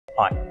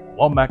Hi,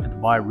 welcome back to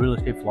Dubai Real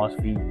Estate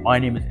Philosophy. My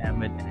name is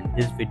Ahmed, and in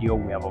this video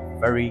we have a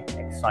very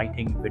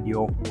exciting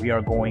video. We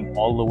are going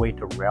all the way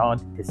to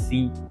Riyadh to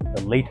see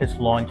the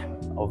latest launch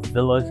of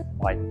villas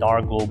by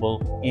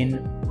DarGlobal in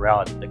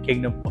Riyadh, the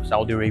Kingdom of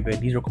Saudi Arabia.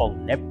 These are called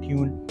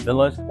Neptune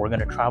villas. We're going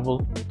to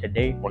travel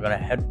today. We're going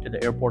to head to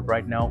the airport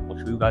right now. We'll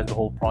show you guys the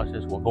whole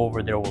process. We'll go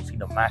over there. We'll see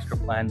the master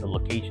plan, the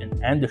location,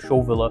 and the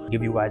show villa,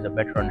 give you guys a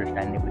better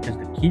understanding, because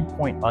the key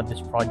point about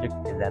this project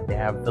is that they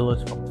have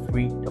villas from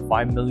 3 to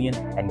 5 million.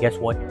 And guess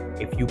what?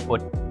 If you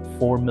put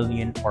 4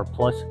 million or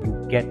plus,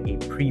 you get a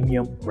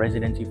premium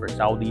residency for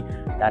Saudi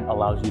that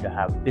allows you to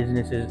have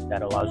businesses,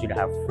 that allows you to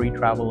have free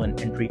travel and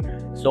entry.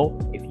 So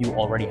if you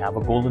already have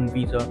a golden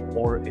visa,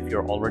 or if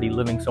you're already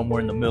living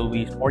somewhere in the Middle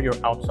East, or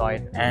you're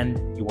outside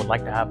and you would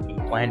like to have a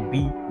plan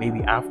B,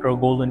 maybe after a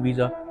golden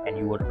visa, and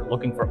you were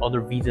looking for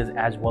other visas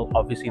as well,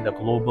 obviously the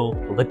global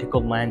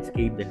political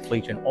landscape, the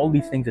inflation, all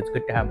these things, it's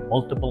good to have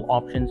multiple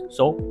options.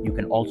 So you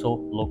can also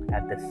look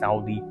at the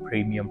Saudi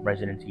premium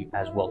residency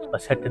as well.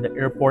 Let's head to the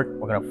airport.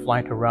 We're going to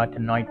fly to Riyadh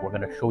tonight. We're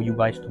going to show you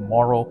guys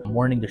tomorrow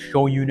morning the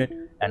show unit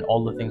and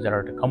all the things that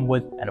are to come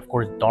with. And of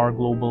course,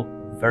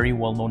 DarGlobal, very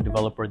well-known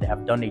developer. They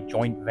have done a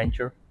joint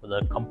venture with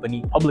a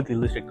company, publicly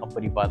listed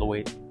company, by the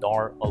way,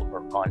 Dar Al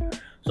Arkan.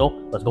 So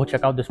let's go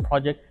check out this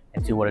project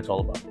and see what it's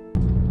all about.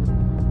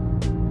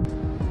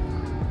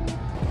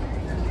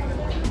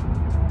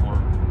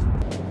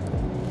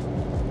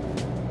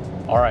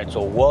 All right,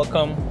 so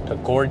welcome to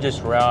gorgeous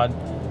Riyadh.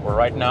 We're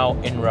right now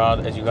in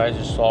Riyadh. As you guys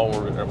just saw,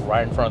 we're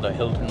right in front of the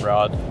Hilton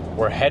Riyadh.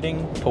 We're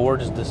heading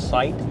towards the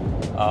site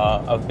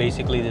of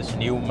basically this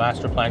new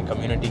master plan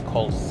community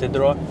called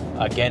Sidra.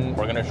 Again,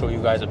 we're gonna show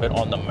you guys a bit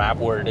on the map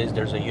where it is.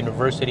 There's a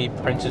university,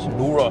 Princess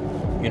Noura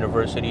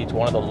University. It's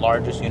one of the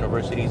largest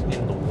universities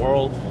in the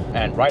world.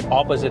 And right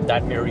opposite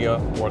that area,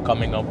 we're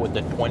coming up with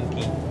the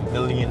 20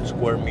 million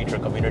square meter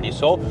community.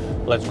 So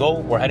let's go.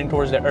 We're heading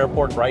towards the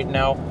airport right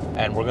now,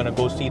 and we're gonna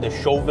go see the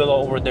show villa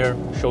over there,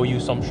 show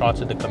you some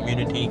shots of the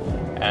community,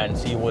 and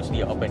see what's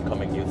the up and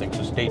coming new thing.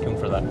 So stay tuned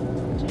for that.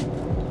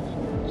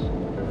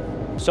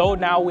 So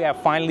now we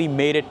have finally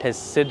made it to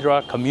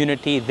Sidra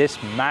community, this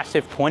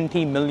massive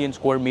 20 million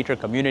square meter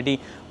community.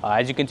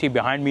 As you can see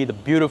behind me, the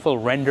beautiful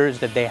renders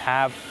that they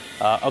have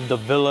of the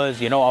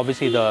villas, you know,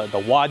 obviously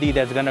the wadi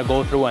that's gonna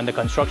go through and the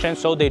construction.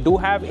 So they do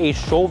have a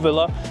show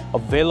villa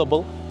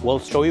available. We'll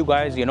show you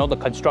guys, you know, the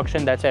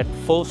construction that's at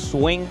full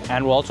swing,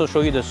 and we'll also show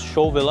you the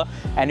show villa.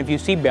 And if you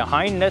see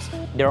behind us,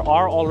 there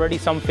are already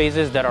some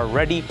phases that are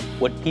ready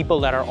with people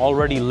that are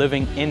already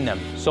living in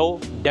them. So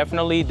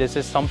definitely this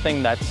is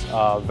something that's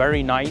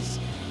very nice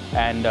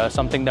and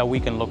something that we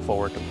can look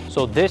forward to.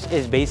 So this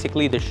is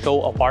basically the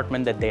show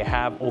apartment that they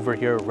have over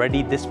here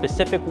ready. This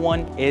specific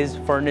one is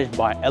furnished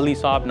by Ali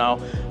Saab. Now,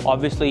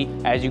 obviously,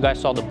 as you guys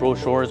saw the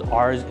brochures,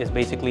 ours is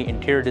basically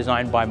interior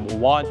design by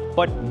Muwad,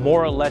 but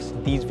more or less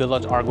these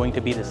villas are going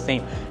to be the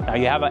same. Now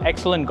you have an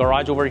excellent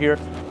garage over here,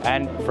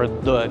 and for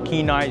the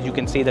key knives, you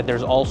can see that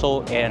there's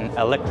also an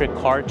electric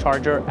car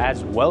charger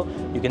as well.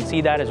 You can see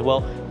that as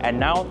well. And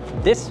now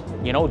this,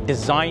 you know,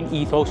 design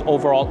ethos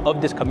overall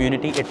of this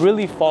community, it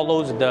really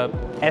follows the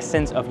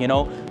essence of, you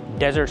know,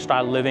 desert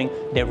style living.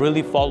 They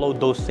really follow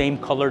those same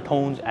color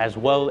tones as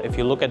well. If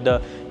you look at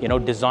the, you know,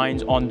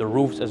 designs on the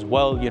roofs as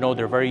well, you know,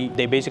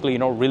 they basically, you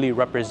know, really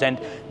represent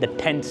the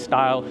tent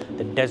style,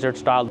 the desert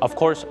style, of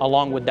course,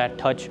 along with that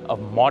touch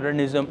of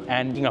modernism,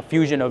 and, you know,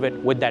 fusion of it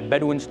with that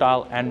Bedouin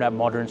style and that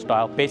modern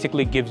style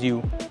basically gives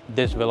you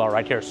this villa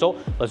right here. So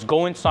let's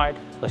go inside,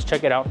 let's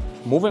check it out.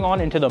 Moving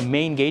on into the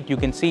main gate, you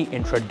can see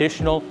in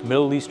traditional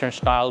Middle Eastern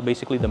style,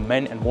 basically the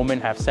men and women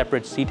have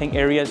separate seating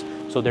areas.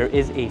 So there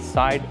is a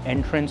side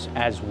entrance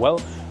as well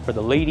for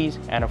the ladies.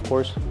 And of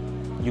course,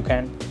 you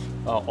can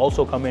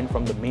also come in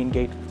from the main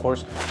gate. Of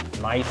course,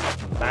 nice,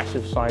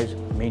 massive size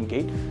main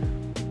gate.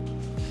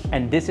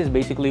 And this is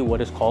basically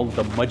what is called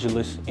the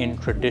majlis in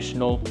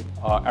traditional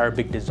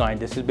Arabic design.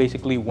 This is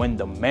basically when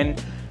the men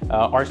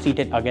are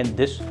seated. Again,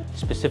 this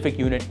specific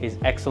unit is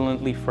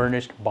excellently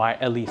furnished by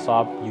Ali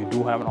Saab. You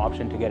do have an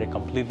option to get it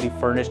completely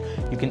furnished.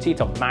 You can see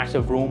it's a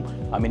massive room.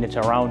 I mean, it's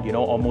around, you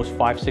know, almost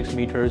 5-6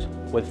 meters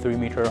with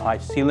 3-meter high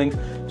ceilings.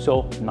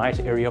 So nice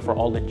area for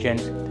all the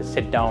gents to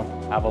sit down,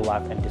 have a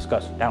laugh, and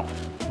discuss. Now,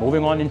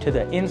 moving on into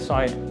the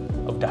inside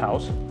of the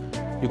house,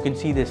 you can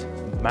see this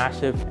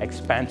massive,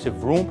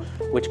 expansive room,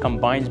 which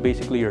combines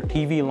basically your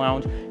TV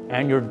lounge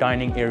and your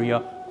dining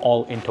area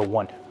all into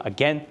one.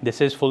 Again, this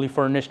is fully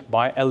furnished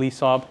by Ali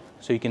Saab.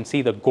 So you can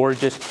see the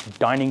gorgeous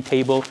dining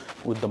table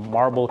with the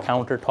marble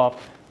countertop,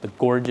 the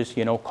gorgeous,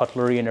 you know,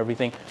 cutlery and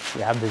everything.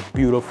 You have this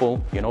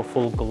beautiful, you know,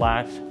 full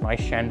glass,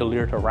 nice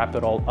chandelier to wrap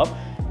it all up.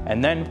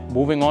 And then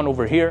moving on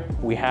over here,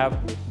 we have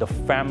the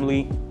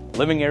family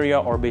living area,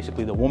 or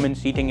basically the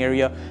women's seating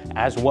area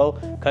as well,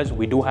 because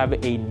we do have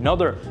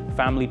another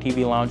family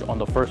TV lounge on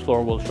the first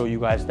floor. We'll show you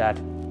guys that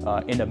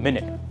in a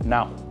minute.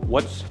 Now,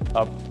 what's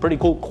a pretty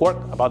cool quirk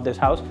about this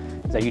house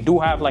is that you do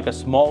have like a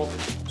small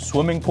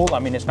swimming pool. I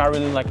mean, it's not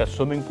really like a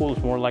swimming pool,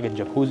 it's more like a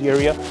jacuzzi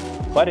area,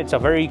 but it's a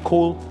very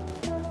cool,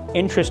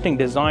 interesting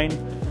design.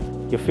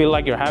 You feel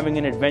like you're having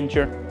an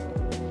adventure.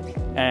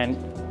 and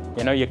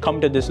you know, you come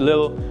to this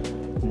little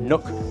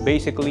nook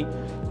basically,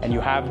 and you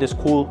have this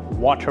cool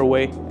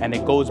waterway, and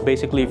it goes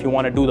basically, if you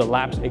want to do the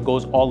laps, it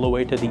goes all the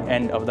way to the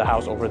end of the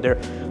house over there.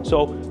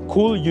 So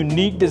cool,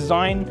 unique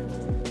design,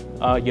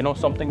 you know,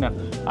 something that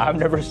I've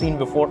never seen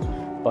before,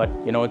 but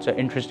you know, it's an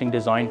interesting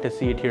design to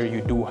see it here.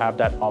 You do have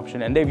that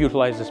option, and they've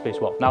utilized the space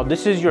well. Now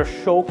this is your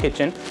show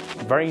kitchen,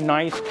 very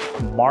nice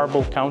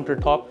marble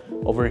countertop.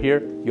 Over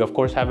here you of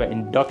course have an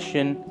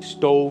induction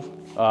stove,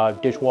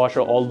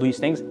 dishwasher, all these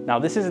things. Now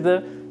this is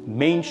the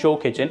main show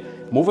kitchen.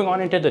 Moving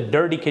on into the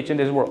dirty kitchen,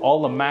 this is where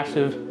all the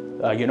massive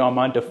you know,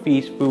 amount of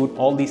feast, food,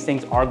 all these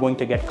things are going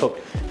to get cooked.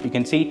 You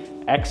can see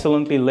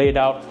excellently laid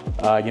out,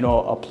 you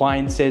know,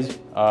 appliances.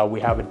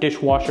 We have a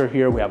dishwasher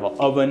here, we have an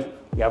oven,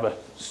 we have a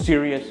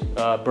serious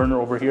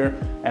burner over here,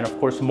 and of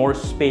course more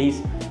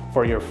space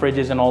for your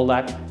fridges and all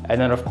that.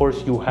 And then of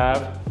course you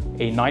have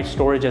a nice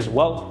storage as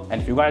well.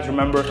 And if you guys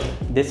remember,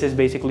 this is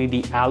basically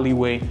the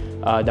alleyway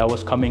that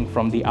was coming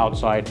from the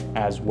outside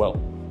as well.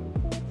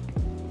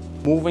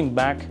 Moving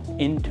back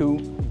into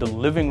the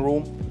living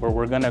room, where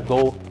we're gonna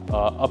go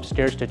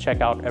upstairs to check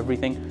out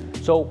everything.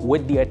 So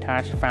with the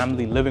attached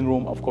family living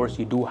room, of course,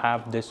 you do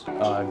have this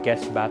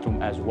guest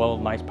bathroom as well.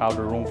 Nice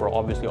powder room for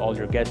obviously all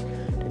your guests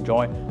to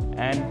enjoy.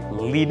 And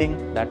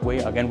leading that way,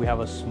 again, we have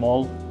a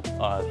small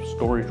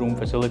storage room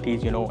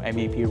facilities, you know,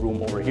 MEP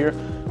room over here.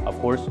 Of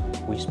course,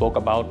 we spoke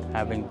about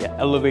having the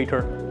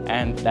elevator,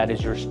 and that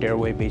is your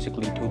stairway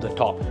basically to the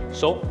top.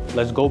 So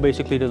let's go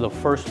basically to the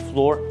first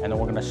floor, and then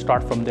we're gonna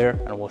start from there,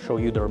 and we'll show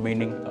you the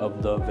remaining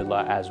of the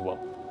villa as well.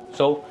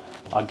 So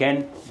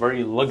again,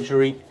 very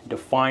luxury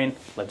defined.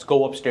 Let's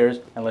go upstairs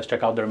and let's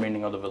check out the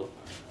remaining of the villa.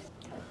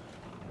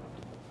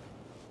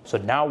 So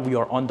now we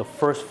are on the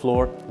first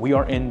floor. We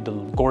are in the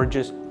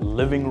gorgeous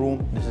living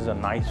room. This is a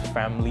nice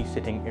family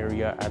sitting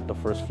area at the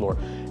first floor.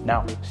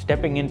 Now,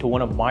 stepping into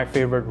one of my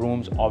favorite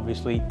rooms,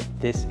 obviously,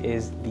 this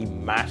is the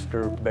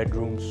master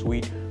bedroom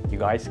suite. You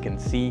guys can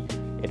see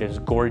it is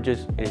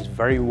gorgeous. It is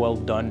very well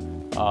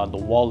done. The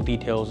wall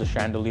details, the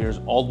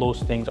chandeliers, all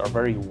those things are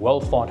very well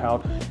thought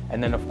out.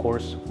 And then of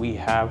course, we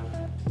have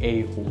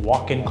a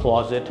walk-in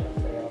closet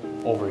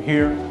over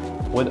here,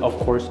 with of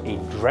course a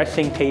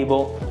dressing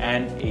table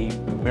and a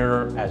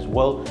mirror as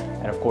well,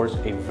 and of course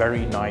a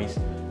very nice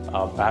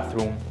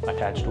bathroom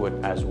attached to it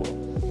as well.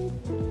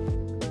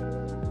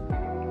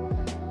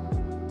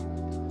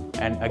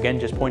 And again,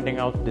 just pointing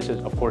out, this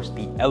is of course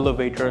the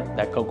elevator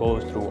that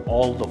goes through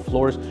all the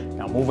floors.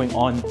 Now moving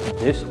on to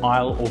this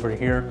aisle over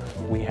here,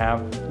 we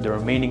have the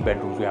remaining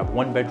bedrooms. We have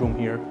one bedroom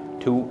here,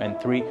 2 and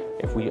 3.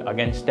 If we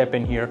again step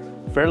in here,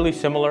 fairly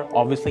similar,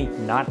 obviously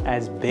not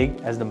as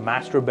big as the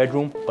master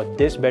bedroom, but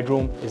this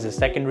bedroom is a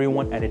secondary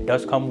one, and it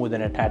does come with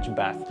an attached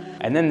bath.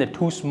 And then the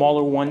 2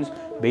 smaller ones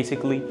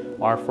basically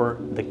are for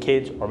the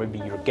kids or maybe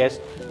your guests.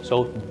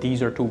 So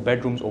these are 2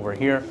 bedrooms over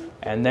here,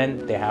 and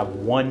then they have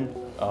one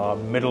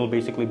middle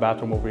basically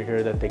bathroom over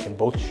here that they can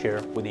both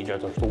share with each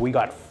other. So we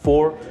got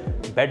 4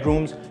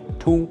 bedrooms,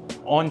 2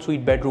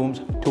 ensuite bedrooms,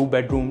 2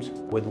 bedrooms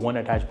with 1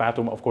 attached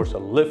bathroom, of course a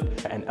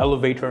lift, an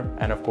elevator,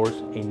 and of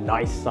course a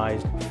nice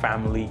sized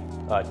family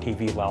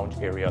TV lounge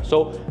area.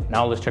 So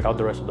now let's check out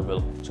the rest of the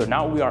villa. So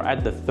now we are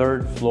at the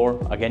 3rd floor.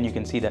 Again, you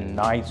can see the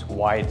nice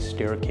wide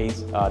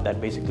staircase that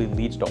basically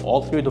leads to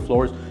all 3 of the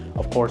floors,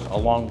 of course,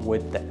 along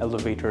with the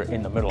elevator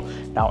in the middle.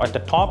 Now at the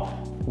top,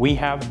 we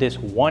have this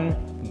one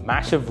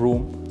massive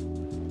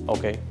room,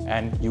 okay,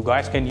 and you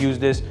guys can use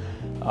this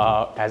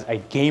as a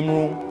game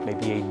room,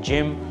 maybe a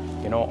gym.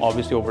 You know,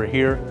 obviously over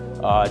here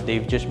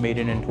they've just made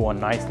it into a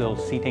nice little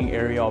seating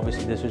area.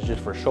 Obviously this is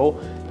just for show.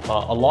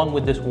 Along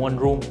with this one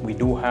room, we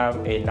do have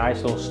a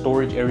nice little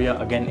storage area.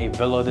 Again, a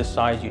villa this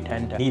size, you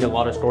tend to need a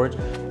lot of storage.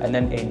 And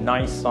then a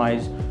nice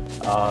size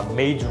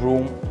maid's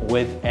room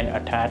with an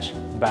attached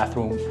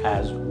bathroom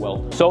as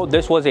well. So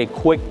this was a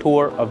quick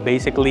tour of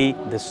basically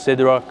the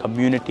Sidra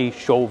Community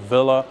Show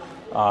Villa.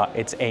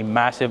 It's a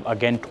massive,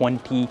 again,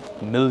 20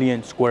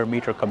 million square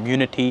meter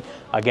community.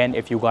 Again,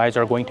 if you guys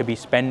are going to be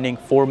spending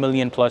 4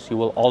 million plus, you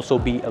will also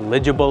be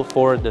eligible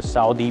for the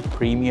Saudi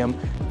Premium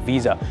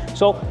Visa.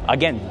 So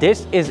again,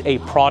 this is a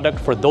product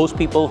for those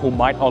people who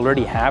might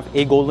already have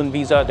a golden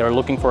visa. They're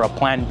looking for a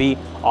plan B.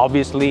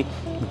 Obviously,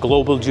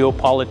 global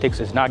geopolitics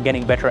is not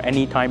getting better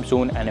anytime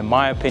soon, and in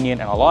my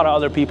opinion and a lot of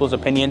other people's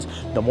opinions,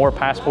 the more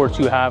passports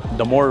you have,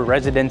 the more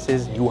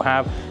residences you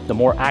have, the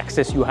more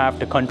access you have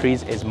to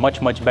countries is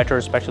much better,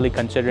 especially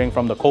considering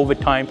from the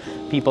COVID time,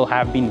 people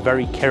have been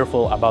very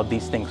careful about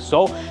these things.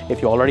 So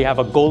if you already have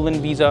a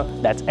golden visa,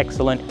 that's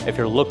excellent. If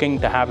you're looking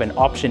to have an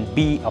option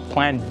B, a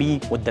plan B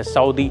with the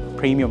Saudi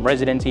Premium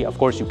Residency, of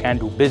course you can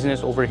do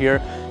business over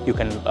here. You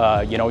can,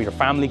 you know, your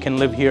family can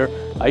live here.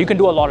 You can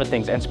do a lot of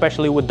things, and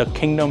especially with the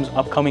kingdom's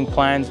upcoming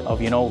plans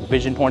of, you know,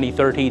 Vision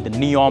 2030, the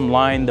NEOM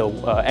line, the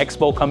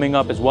Expo coming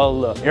up as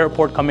well, the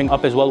airport coming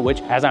up as well,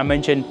 which, as I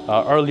mentioned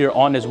earlier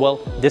on as well,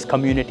 this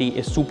community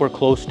is super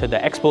close to the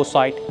Expo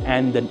site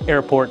and the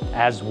airport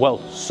as well.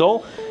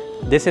 So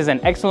this is an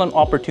excellent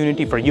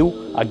opportunity for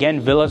you. Again,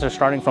 villas are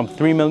starting from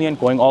 3 million,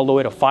 going all the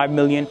way to 5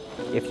 million.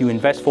 If you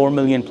invest 4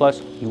 million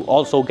plus, you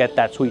also get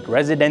that sweet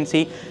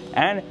residency.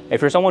 And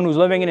if you're someone who's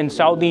living in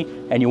Saudi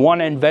and you want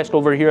to invest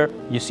over here,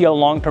 you see a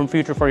long-term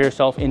future for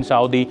yourself in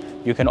Saudi,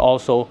 you can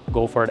also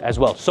go for it as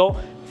well. So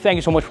thank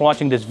you so much for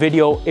watching this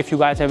video. If you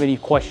guys have any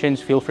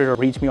questions, feel free to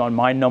reach me on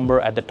my number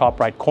at the top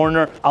right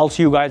corner. I'll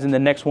see you guys in the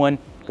next one.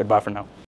 Goodbye for now.